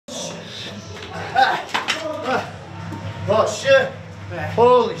Oh shit!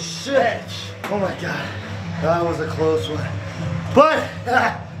 Holy shit! Oh my god, that was a close one. But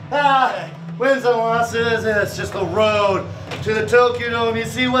wins and losses, it's just the road to the Tokyo Dome. You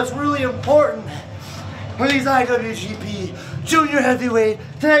see, what's really important are these IWGP Junior Heavyweight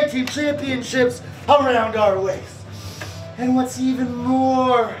Tag Team Championships around our waist. And what's even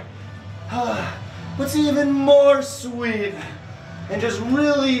more sweet and just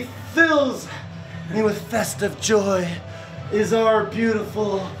really fills me with festive joy is our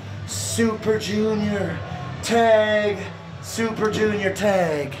beautiful Super Junior Tag.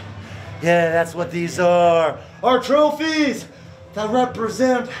 Yeah, that's what these are. Our trophies that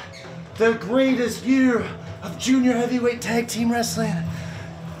represent the greatest year of junior heavyweight tag team wrestling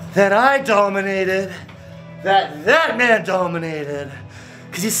that I dominated, that man dominated.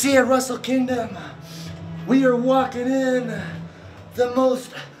 Because you see, at Wrestle Kingdom, we are walking in the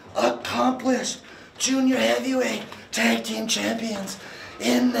most accomplished junior heavyweight tag team champions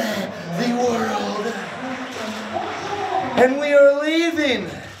in the world. And we are leaving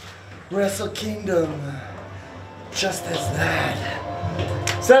Wrestle Kingdom just as that.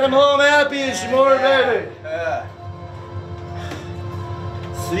 Send them home happy, Ishimori, baby.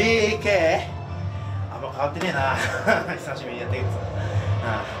 3K あんま変わってねえな久しぶりにやってるけどさ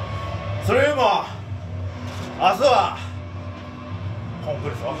それよりも明日はコンプ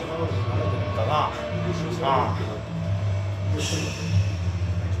レスだな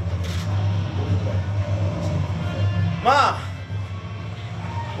まあ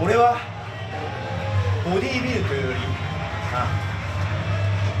俺はボディービルというより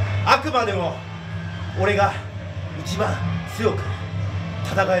あくまでも俺が一番強く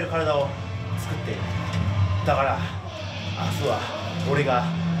戦える体を作っている。だから明日は俺が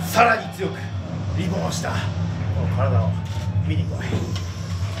さらに強くリボンをしたこの体を見に来い。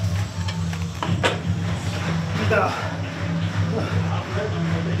聞いたら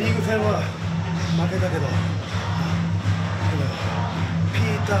リーグ戦は負けたけどピ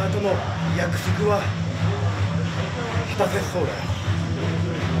ーターとの約束は果たせそうだよ。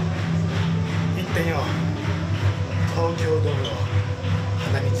行ってみよう。東京ドームの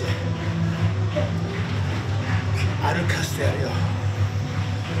花道歩かしてやるよ。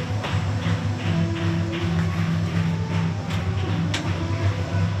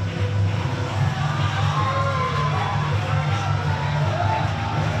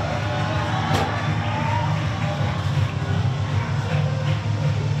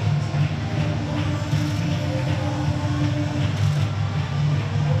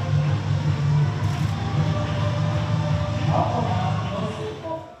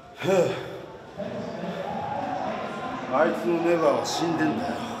あいつのネバーは死んでんだ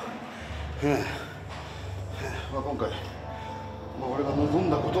よ。今回、俺が望ん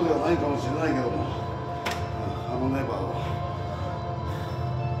だことではないかもしれないけども、あのネバーを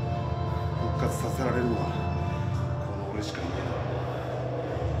復活させられるのはこの俺しかいな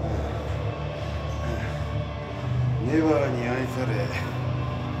い。ネバーに愛され、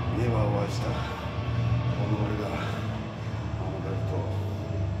ネバーを愛したこの俺があのベルトを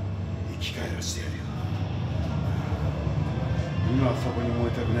生き返らせてやるよ。今はそこに燃え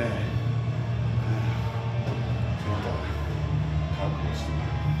てるね。ケンタ、覚悟してる。